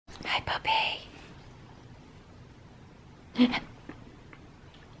What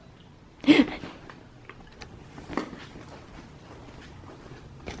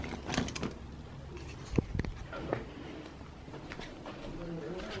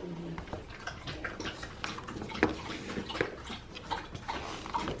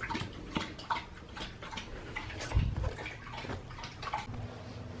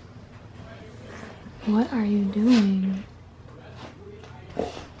are you doing?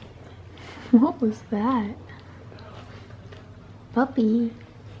 What was that? Puppy,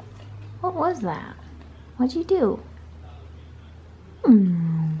 what was that? What'd you do?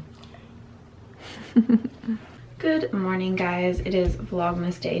 Good morning, guys. It is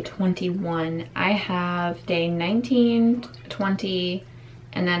Vlogmas day 21. I have day 19, 20,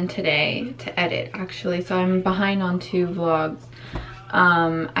 and then today to edit, actually. So I'm behind on 2 vlogs.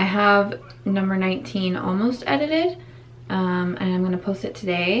 I have number 19 almost edited, and I'm gonna post it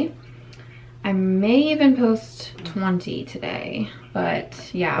today. I may even post 20 today, but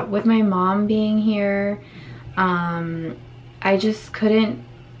yeah, with my mom being here, I just couldn't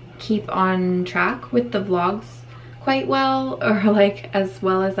keep on track with the vlogs quite well, or like as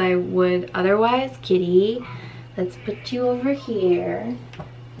well as I would otherwise. Kitty, let's put you over here.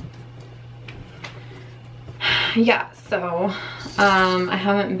 Yeah, so I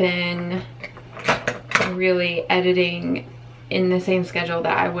haven't been really editing in the same schedule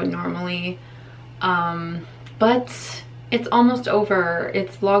that I would normally, but it's almost over.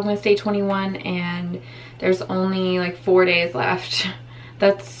 It's Vlogmas day 21 and there's only like 4 days left.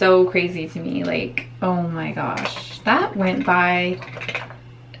 That's so crazy to me. Like, oh my gosh, that went by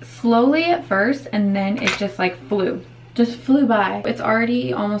slowly at first and then it just like flew by. It's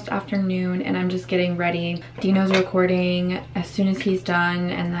already almost afternoon and I'm just getting ready. Dino's recording. As soon as he's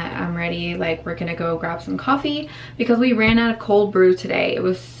done and that I'm ready, like, we're gonna go grab some coffee because we ran out of cold brew today. It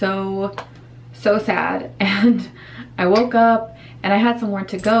was so sad. And I woke up and I had somewhere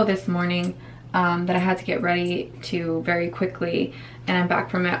to go this morning that I had to get ready to very quickly, and I'm back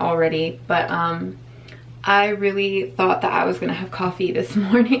from it already. But I really thought that I was gonna have coffee this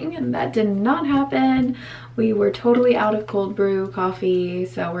morning and that did not happen. We were totally out of cold brew coffee,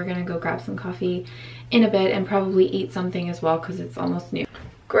 so we're gonna go grab some coffee in a bit and probably eat something as well because it's almost noon.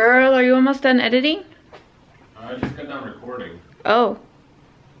 Girl, are you almost done editing? I just got done recording. Oh.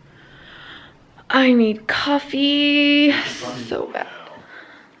 I need coffee so bad.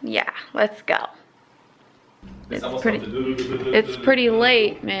 Yeah, let's go. It's pretty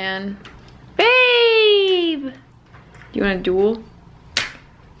late, man. Babe! Do you want a duel?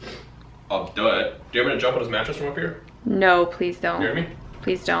 I'll do it. Do you want me to jump on his mattress from up here? No, please don't. You hear me?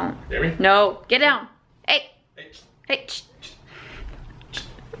 Please don't. You hear me? No, get down. Hey. Hey. Hey.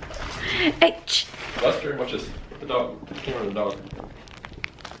 Hey. Buster, watch this. The dog. Come on, the dog.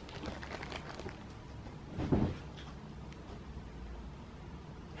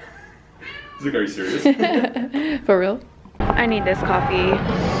 Is it very serious? For real? I need this coffee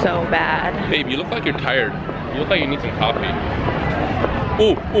so bad. Babe, you look like you're tired. You look like you need some coffee.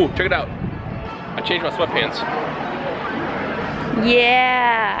 Ooh, check it out. I changed my sweatpants.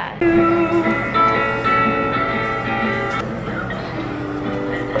 Yeah.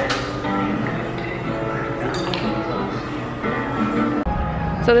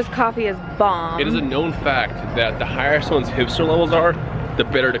 So this coffee is bomb. It is a known fact that the higher someone's hipster levels are, the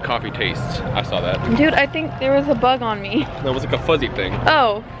better the coffee tastes. I saw that. Dude, I think there was a bug on me. No, it was like a fuzzy thing.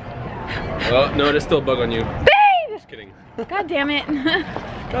 Oh. Well, no, there's still a bug on you. Babe! Just kidding. God damn it.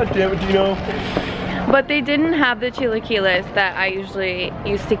 God damn it, Dino. But they didn't have the chilaquiles that I usually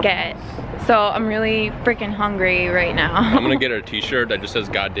used to get. So I'm really freaking hungry right now. I'm gonna get her a t-shirt that just says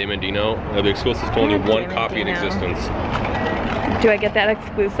God damn it, Dino. It'll be exclusive to only one coffee in existence. Do I get that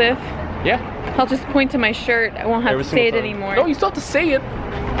exclusive? Yeah. I'll just point to my shirt. I won't have to say it anymore. No, you still have to say it.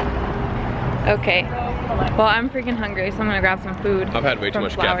 Okay. Well, I'm freaking hungry, so I'm gonna grab some food. I've had way too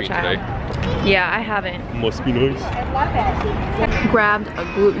much caffeine today. Yeah, I haven't. Must be nice. Grabbed a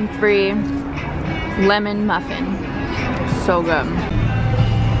gluten-free lemon muffin. So good.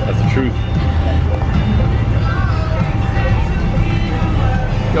 That's the truth.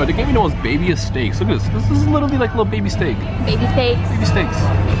 Yo, they gave me those baby steaks. Look at this. This is literally like a little baby steak. Baby steaks. Baby steaks.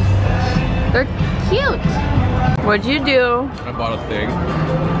 They're cute. What'd you do? I bought a thing.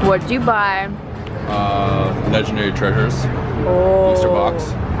 What'd you buy? Legendary Treasures. Oh. Booster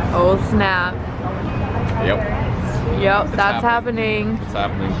box. Oh snap. Yep. That's happening. It's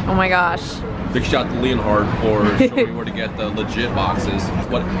happening. Oh my gosh. Big shout out to Leonhard for showing me where to get the legit boxes.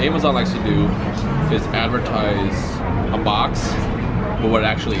 What Amazon likes to do is advertise a box, but what it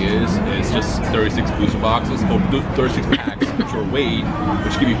actually is just 36 booster boxes, or 36 packs, which are weighed,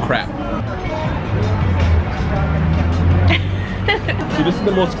 which give you crap. See, this is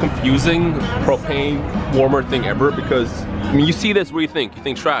the most confusing propane warmer thing ever because, I mean, you see this, what do you think? You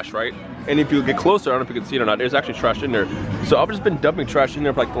think trash, right? And if you get closer, I don't know if you can see it or not, there's actually trash in there. So I've just been dumping trash in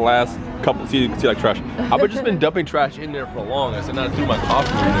there for like the last couple, see, you can see like trash. I've just been dumping trash in there for long. I said, I threw my coffee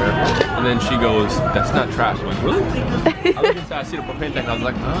in there. And then she goes, that's not trash. I'm like, really? I looked inside, I see the propane tank, I was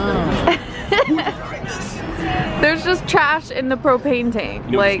like, oh. There's just trash in the propane tank.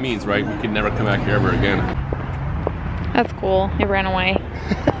 You know what this means, right? We can never come back here ever again. That's cool, it ran away.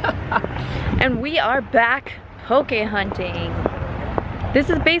 And we are back poke hunting. This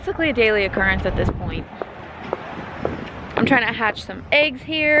is basically a daily occurrence at this point. I'm trying to hatch some eggs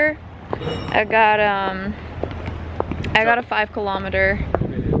here. I got a 5 kilometer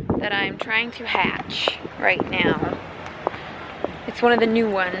that I'm trying to hatch right now. It's one of the new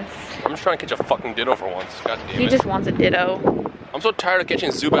ones. I'm just trying to catch a fucking ditto for once. God damn it. He just wants a ditto. I'm so tired of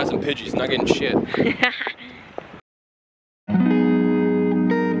catching Zubats and Pidgeys, not getting shit.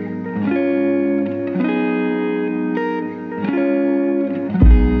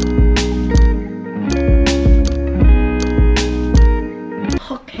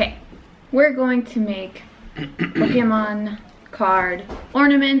 Okay, we're going to make Pokemon card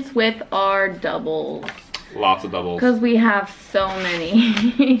ornaments with our doubles. Lots of doubles. Because we have so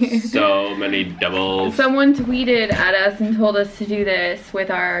many. So many doubles. Someone tweeted at us and told us to do this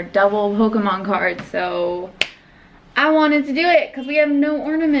with our double Pokemon cards, so I wanted to do it because we have no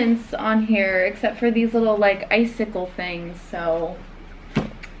ornaments on here except for these little like icicle things, so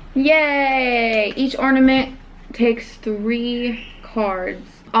yay! Each ornament takes 3 cards.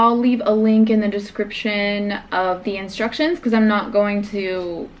 I'll leave a link in the description of the instructions because I'm not going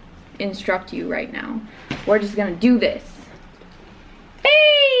to instruct you right now. We're just gonna do this.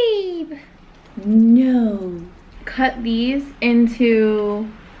 Babe! No. Cut these into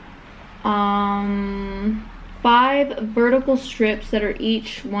 5 vertical strips that are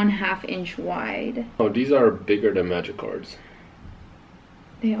each 1/2 inch wide. Oh, these are bigger than magic cards.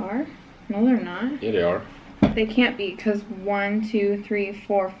 They are? No, they're not. Yeah, they are. They can't be because 1, 2, 3,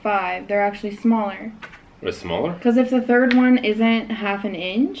 4, 5. They're actually smaller. They're smaller? Because if the third one isn't 1/2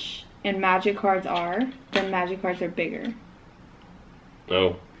 inch and magic cards are, then magic cards are bigger.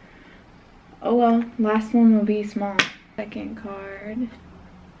 Oh. Oh well, last one will be small. Second card.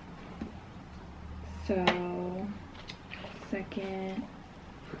 So, second.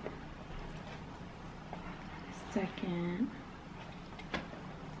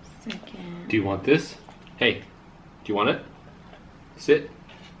 Do you want this? Hey, do you want it? Sit.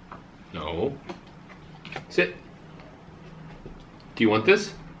 No. Sit. Do you want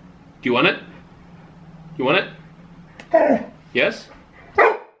this? Do you want it? You want it? Yes?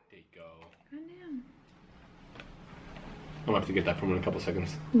 There you go. Goddamn. I'm gonna have to get that from him in a couple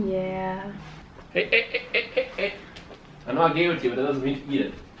seconds. Yeah. Hey. I know I gave it to you, but that doesn't mean to eat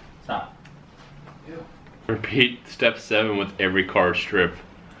it. Stop. Ew. Repeat step 7 with every card strip.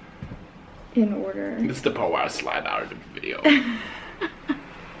 In order. This is the part where I slide out of the video. Babe,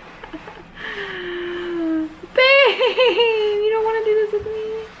 you don't want to do this with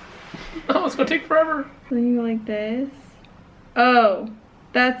me? Oh, it's gonna take forever. Then you go like this. Oh,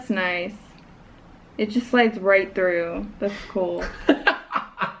 that's nice. It just slides right through. That's cool.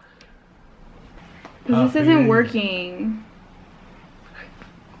 Because this isn't working.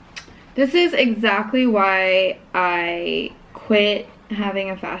 This is exactly why I quit having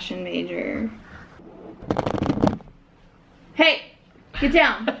a fashion major. Hey, get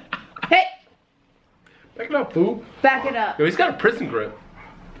down. Hey. Back it up, fool. Back it up. Yo, he's got a prison grip.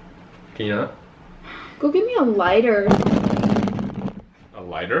 Can you not? Go get me a lighter. A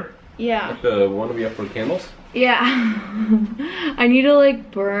lighter? Yeah. Like the one we have for candles? Yeah. I need to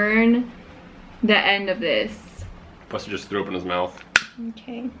like burn the end of this. Buster just threw up in his mouth.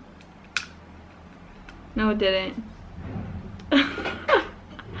 Okay. No, it didn't.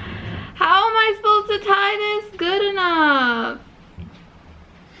 How am I supposed to tie this good enough?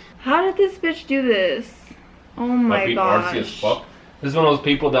 How did this bitch do this? Oh my gosh. Artsy as fuck. This is one of those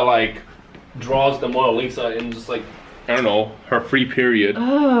people that like draws the Mona Lisa in just like, I don't know, her free period.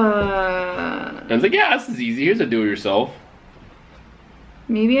 And it's like, yeah, this is easy. Here's a do-it-yourself.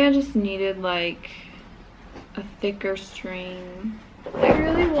 Maybe I just needed like a thicker string. I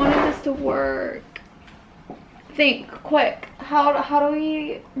really wanted this to work. Think quick. How do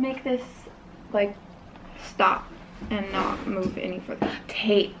we make this like stop and not move any further?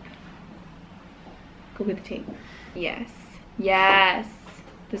 Tape. Go get the tape. Yes. Yes.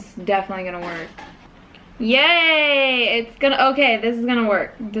 This is definitely gonna work. Yay! It's gonna, okay, this is gonna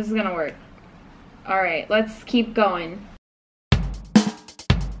work. This is gonna work. Alright, let's keep going.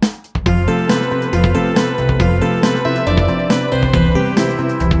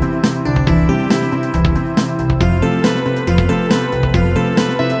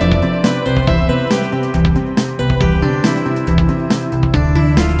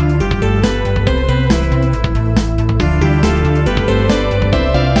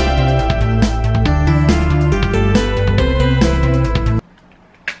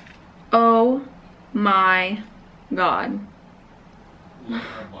 God.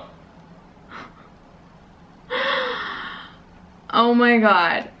 Oh my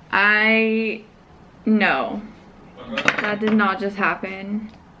God. No. That did not just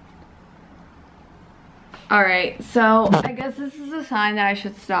happen. Alright, so I guess this is a sign that I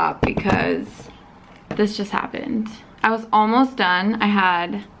should stop because this just happened. I was almost done. I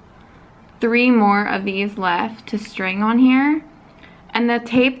had 3 more of these left to string on here. And the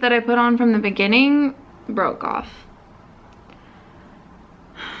tape that I put on from the beginning broke off.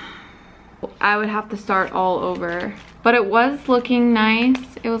 I would have to start all over. But it was looking nice.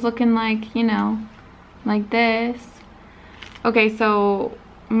 It was looking like, you know, like this. Okay, so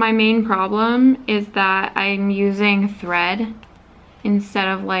my main problem is that I'm using thread instead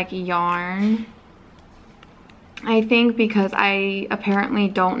of like yarn. I think because I apparently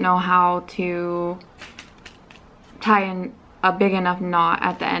don't know how to tie in a big enough knot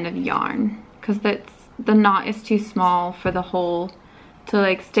at the end of yarn, because the knot is too small for the hole to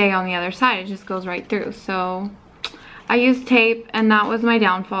like stay on the other side. It just goes right through. So I used tape, and that was my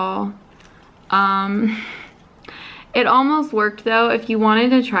downfall. It almost worked though. If you wanted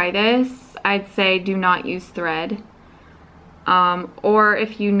to try this, I'd say do not use thread. Or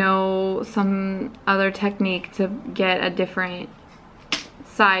if you know some other technique to get a different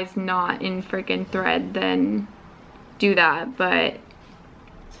size knot in freaking thread, then do that. But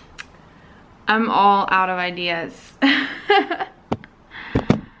I'm all out of ideas.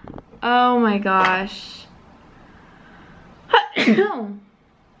 Oh my gosh.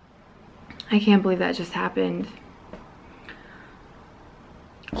 I can't believe that just happened.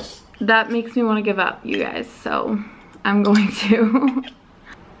 That makes me want to give up, you guys, so I'm going to.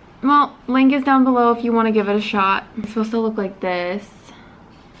 Well, link is down below if you want to give it a shot. It's supposed to look like this.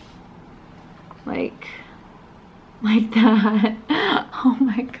 Like that. Oh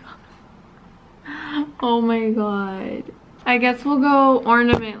my god. Oh my god. I guess we'll go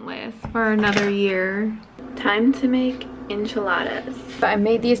ornamentless for another year. Time to make enchiladas. I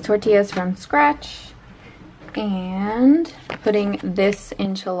made these tortillas from scratch and putting this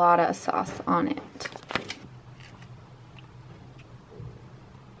enchilada sauce on it.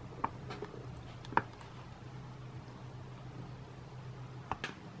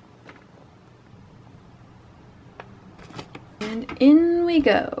 And in we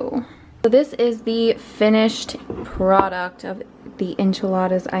go. So this is the finished product of the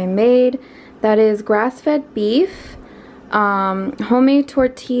enchiladas I made. That is grass-fed beef, homemade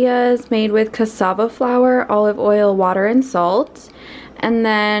tortillas made with cassava flour, olive oil, water, and salt. And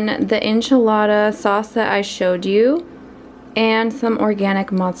then the enchilada sauce that I showed you, and some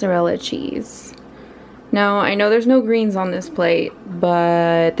organic mozzarella cheese. Now, I know there's no greens on this plate,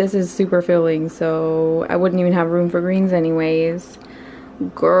 but this is super filling, so I wouldn't even have room for greens anyways.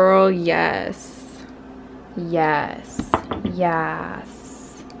 Girl, yes. Yes.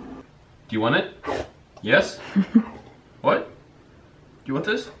 Yes. Do you want it? Yes? What? Do you want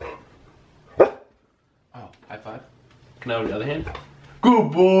this? Oh, high five. Can I have the other hand?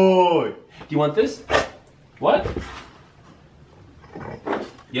 Good boy! Do you want this? What?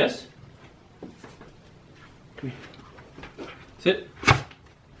 Yes? Come here. Sit.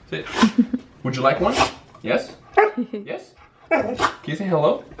 Sit. Would you like one? Yes? Yes? Can you say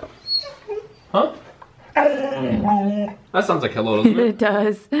hello? Huh? That sounds like hello, doesn't it? It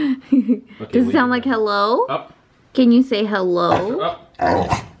does. Okay, does it sound like hello? Up. Can you say hello? Up.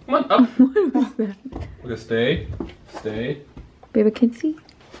 Come on, up. What was that? Okay, stay. Stay. Baby, can see?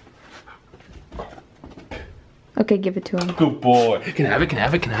 Okay, give it to him. Good boy. Can I have it? Can I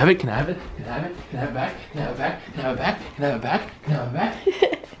have it? Can I have it? Can I have it? Can I have it? Can I have it back? Can I have it back? Can I have it back? Can I have it back? Can I have it back?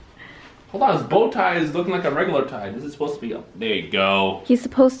 Hold on, his bow tie is looking like a regular tie. This is supposed to be up. There you go. He's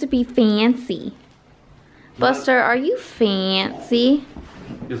supposed to be fancy. Buster, are you fancy?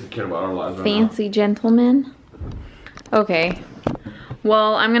 He doesn't care about our lives right Fancy gentleman? Okay.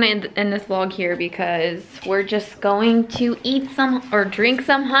 Well, I'm gonna end this vlog here because we're just going to eat some or drink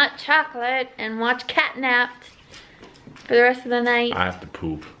some hot chocolate and watch Catnapped for the rest of the night. I have to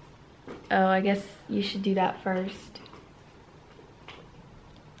poop. Oh, I guess you should do that first.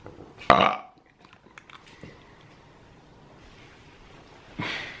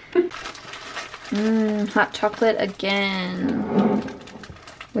 Hot chocolate again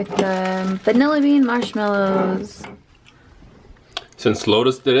with the vanilla bean marshmallows. Since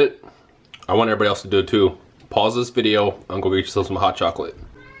Lotus did it, I want everybody else to do it too. Pause this video and go get yourself some hot chocolate.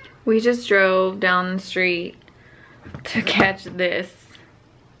 We just drove down the street to catch this.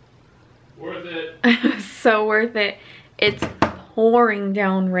 Worth it. So worth it. It's pouring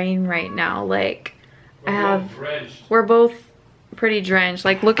down rain right now. Like, we're both pretty drenched.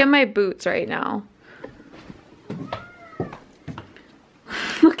 Like, look at my boots right now.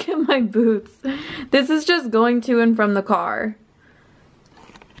 Look at my boots. This is just going to and from the car.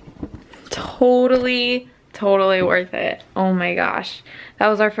 Totally worth it. Oh my gosh. That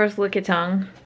was our first lick of tongue.